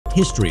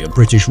History of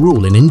British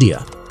rule in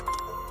India.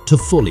 To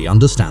fully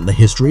understand the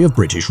history of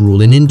British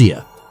rule in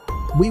India,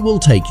 we will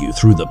take you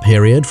through the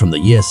period from the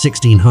year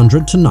 1600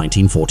 to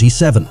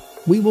 1947.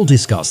 We will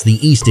discuss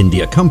the East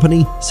India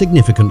Company,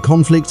 significant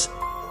conflicts,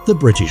 the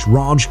British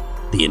Raj,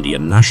 the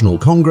Indian National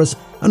Congress,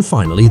 and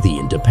finally the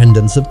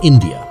independence of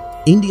India.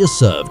 India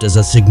served as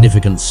a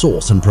significant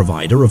source and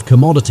provider of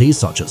commodities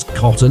such as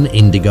cotton,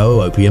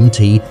 indigo, opium,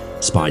 tea,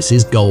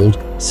 spices,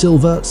 gold,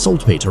 silver,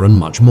 saltpeter, and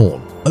much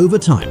more. Over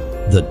time,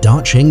 the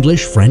Dutch,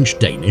 English, French,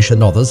 Danish,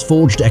 and others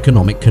forged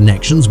economic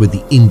connections with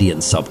the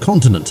Indian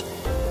subcontinent,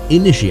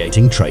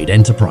 initiating trade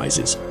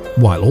enterprises.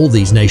 While all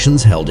these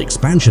nations held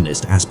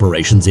expansionist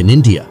aspirations in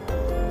India,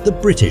 the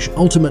British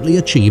ultimately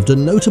achieved a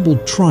notable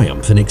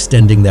triumph in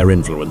extending their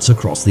influence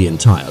across the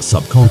entire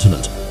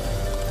subcontinent.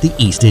 The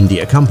East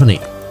India Company.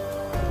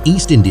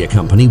 East India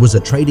Company was a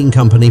trading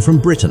company from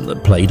Britain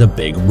that played a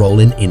big role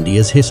in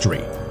India's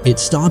history. It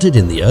started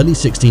in the early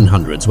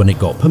 1600s when it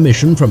got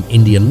permission from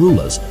Indian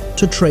rulers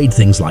to trade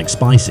things like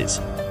spices,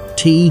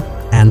 tea,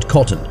 and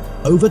cotton.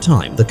 Over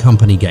time, the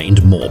company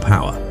gained more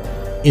power.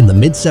 In the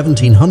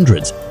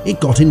mid-1700s, it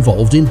got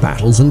involved in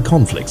battles and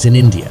conflicts in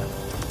India.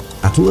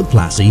 Battle of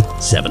Plassey,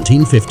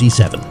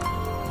 1757.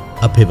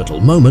 A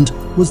pivotal moment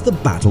was the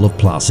Battle of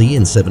Plassey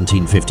in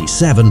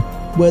 1757,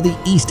 where the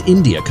East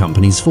India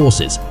Company's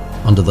forces,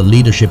 under the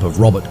leadership of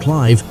Robert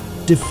Clive,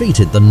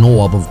 defeated the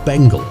Nawab of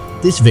Bengal.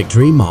 This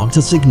victory marked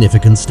a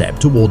significant step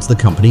towards the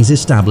company's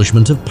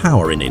establishment of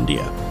power in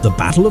India. The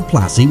Battle of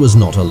Plassey was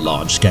not a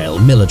large-scale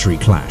military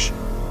clash,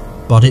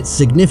 but its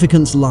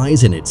significance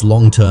lies in its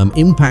long-term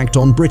impact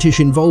on British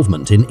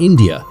involvement in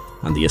India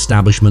and the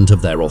establishment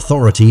of their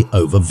authority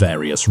over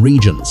various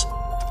regions.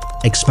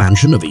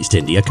 Expansion of East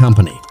India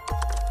Company.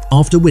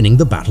 After winning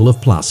the Battle of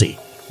Plassey,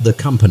 the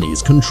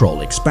company's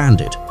control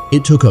expanded.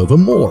 It took over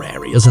more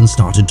areas and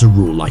started to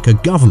rule like a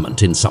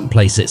government in some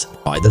places.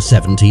 By the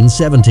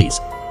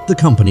 1770s, the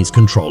company's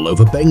control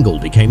over Bengal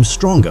became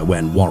stronger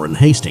when Warren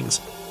Hastings,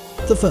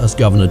 the first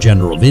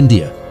Governor-General of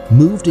India,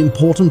 moved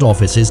important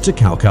offices to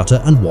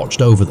Calcutta and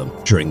watched over them.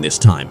 During this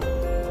time,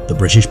 the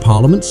British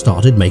Parliament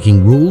started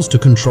making rules to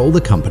control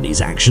the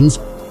company's actions.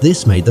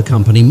 This made the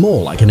company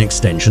more like an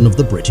extension of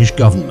the British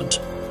government.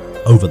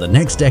 Over the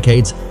next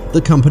decades,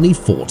 the company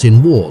fought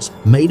in wars,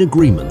 made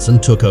agreements,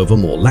 and took over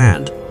more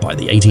land. By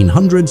the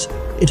 1800s,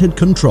 it had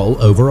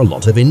control over a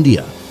lot of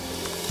India.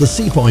 The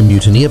Sepoy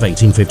Mutiny of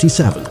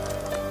 1857.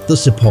 The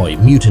Sepoy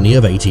Mutiny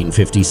of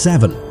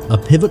 1857, a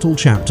pivotal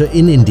chapter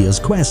in India's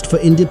quest for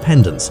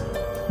independence,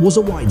 was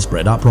a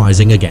widespread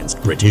uprising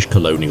against British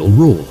colonial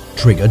rule,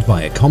 triggered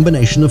by a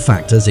combination of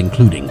factors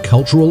including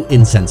cultural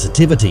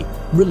insensitivity,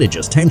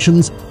 religious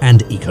tensions,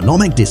 and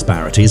economic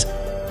disparities.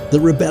 The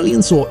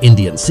rebellion saw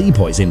Indian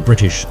sepoys in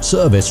British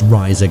service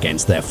rise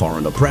against their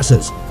foreign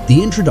oppressors.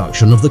 The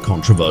introduction of the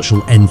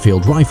controversial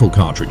Enfield rifle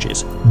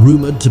cartridges,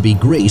 rumoured to be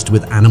greased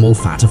with animal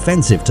fat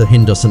offensive to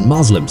Hindus and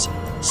Muslims,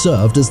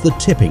 served as the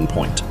tipping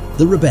point.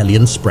 The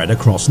rebellion spread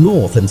across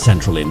North and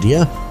Central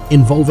India,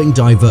 involving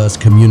diverse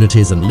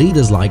communities and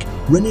leaders like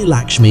Rani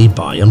Lakshmi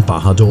Bai and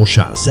Bahadur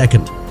Shah II.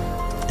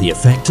 The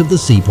effect of the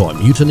Sepoy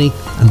Mutiny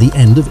and the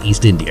end of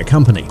East India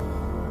Company.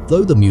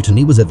 Though the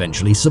mutiny was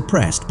eventually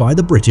suppressed by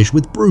the British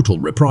with brutal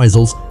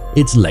reprisals,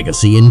 its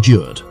legacy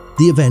endured.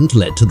 The event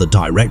led to the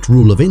direct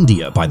rule of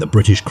India by the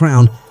British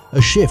Crown,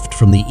 a shift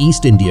from the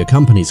East India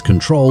Company's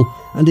control,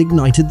 and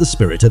ignited the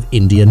spirit of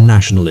Indian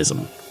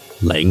nationalism,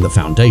 laying the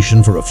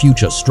foundation for a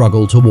future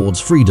struggle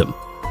towards freedom.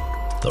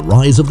 The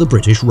rise of the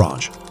British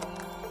Raj.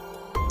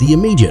 The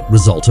immediate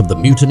result of the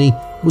mutiny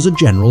was a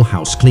general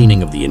house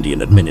cleaning of the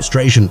Indian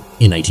administration.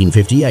 In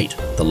 1858,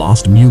 the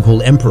last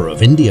Mughal emperor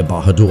of India,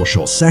 Bahadur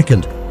Shah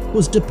II,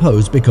 was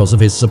deposed because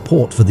of his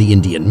support for the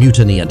Indian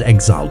Mutiny and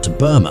exiled to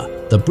Burma.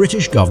 The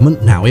British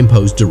government now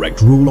imposed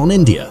direct rule on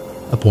India,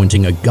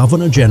 appointing a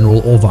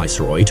Governor-General or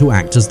Viceroy to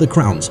act as the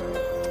Crown's.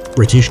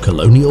 British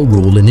colonial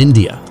rule in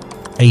India,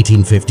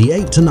 1858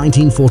 to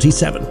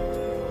 1947.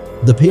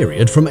 The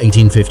period from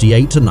 1858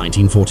 to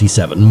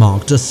 1947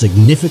 marked a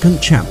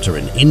significant chapter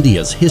in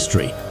India's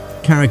history,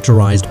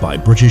 characterized by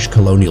British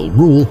colonial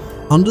rule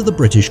under the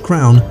British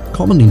Crown,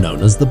 commonly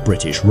known as the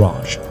British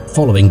Raj.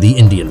 Following the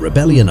Indian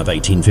Rebellion of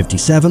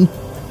 1857,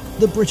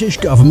 the British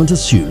government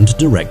assumed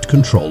direct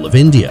control of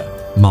India,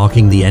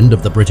 marking the end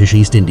of the British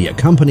East India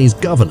Company's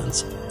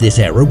governance. This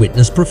era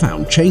witnessed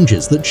profound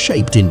changes that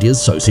shaped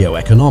India's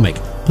socio-economic,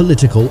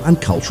 political, and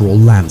cultural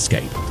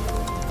landscape.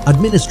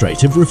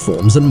 Administrative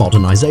reforms and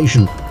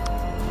modernization.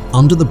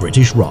 Under the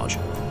British Raj,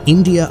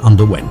 India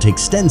underwent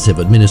extensive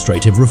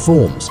administrative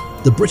reforms.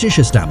 The British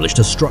established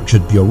a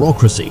structured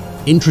bureaucracy,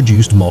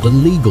 introduced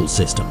modern legal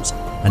systems,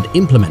 and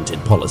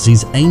implemented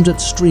policies aimed at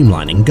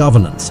streamlining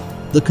governance.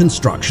 The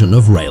construction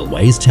of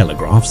railways,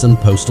 telegraphs, and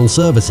postal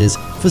services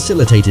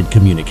facilitated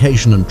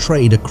communication and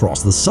trade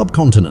across the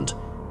subcontinent.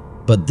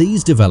 But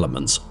these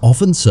developments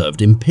often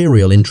served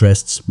imperial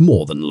interests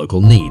more than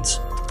local needs.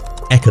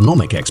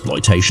 Economic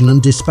exploitation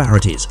and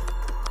disparities.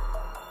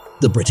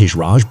 The British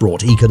Raj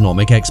brought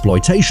economic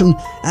exploitation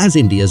as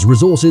India's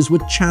resources were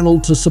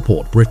channeled to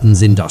support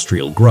Britain's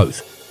industrial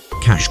growth.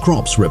 Cash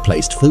crops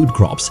replaced food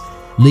crops,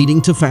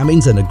 leading to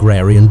famines and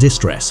agrarian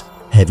distress.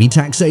 Heavy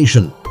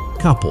taxation,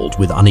 coupled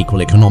with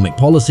unequal economic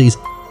policies,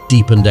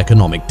 deepened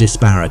economic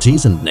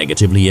disparities and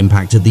negatively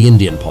impacted the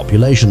Indian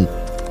population.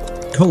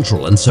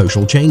 Cultural and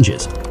social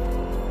changes.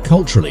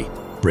 Culturally,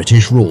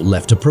 British rule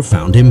left a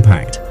profound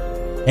impact.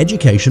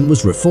 Education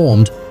was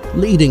reformed,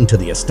 leading to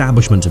the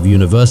establishment of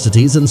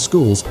universities and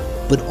schools,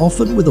 but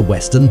often with a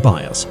Western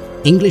bias.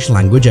 English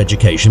language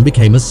education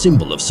became a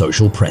symbol of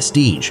social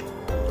prestige,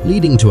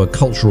 leading to a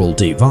cultural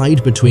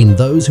divide between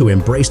those who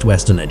embraced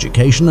Western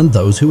education and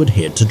those who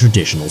adhered to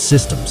traditional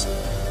systems.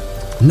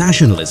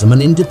 Nationalism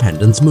and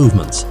independence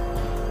movements.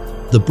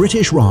 The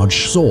British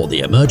Raj saw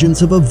the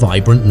emergence of a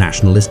vibrant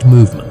nationalist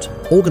movement.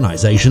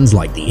 Organizations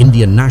like the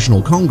Indian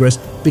National Congress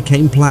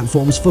became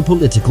platforms for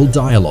political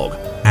dialogue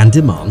and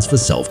demands for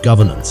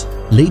self-governance.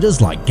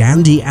 Leaders like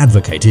Gandhi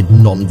advocated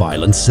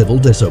non-violent civil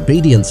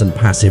disobedience and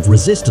passive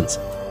resistance,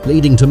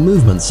 leading to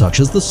movements such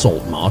as the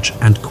Salt March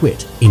and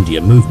Quit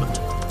India movement.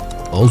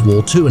 World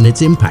War II and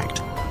its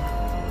impact.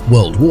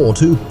 World War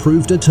II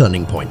proved a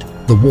turning point.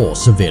 The war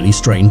severely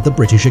strained the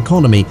British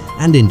economy,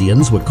 and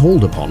Indians were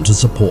called upon to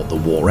support the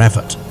war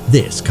effort.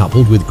 This,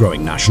 coupled with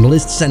growing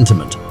nationalist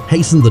sentiment,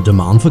 hastened the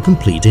demand for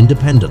complete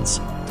independence.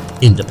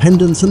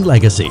 Independence and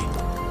legacy.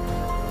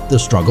 The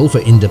struggle for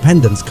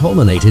independence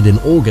culminated in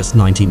August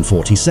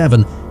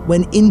 1947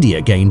 when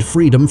India gained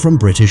freedom from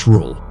British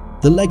rule.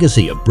 The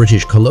legacy of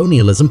British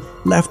colonialism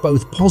left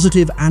both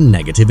positive and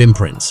negative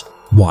imprints.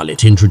 While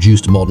it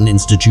introduced modern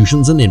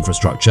institutions and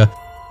infrastructure,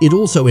 it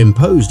also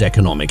imposed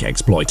economic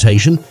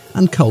exploitation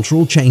and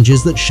cultural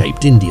changes that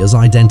shaped India's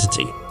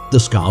identity. The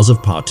scars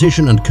of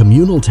partition and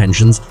communal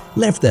tensions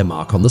left their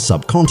mark on the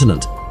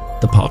subcontinent.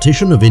 The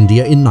partition of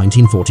India in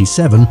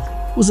 1947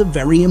 was a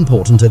very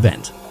important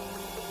event.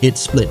 It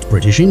split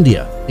British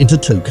India into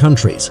two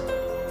countries,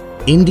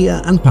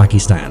 India and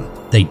Pakistan.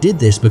 They did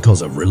this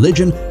because of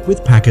religion,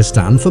 with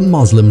Pakistan for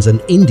Muslims and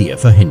India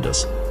for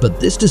Hindus. But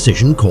this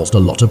decision caused a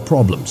lot of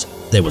problems.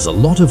 There was a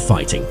lot of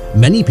fighting,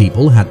 many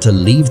people had to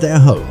leave their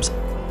homes,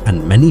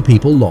 and many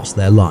people lost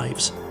their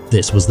lives.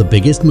 This was the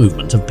biggest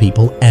movement of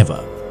people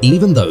ever.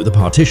 Even though the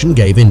partition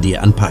gave India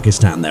and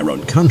Pakistan their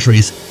own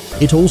countries,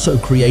 it also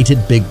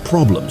created big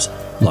problems,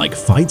 like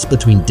fights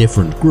between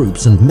different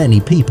groups and many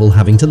people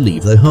having to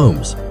leave their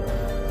homes.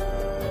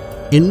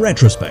 In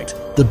retrospect,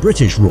 the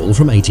British rule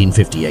from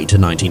 1858 to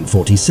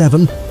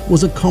 1947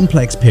 was a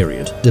complex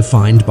period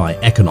defined by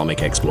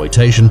economic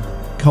exploitation,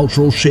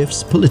 cultural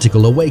shifts,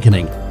 political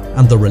awakening,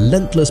 and the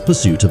relentless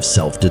pursuit of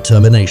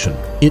self-determination.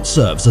 It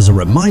serves as a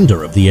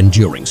reminder of the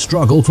enduring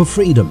struggle for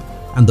freedom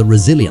and the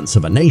resilience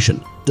of a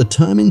nation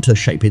determined to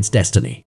shape its destiny.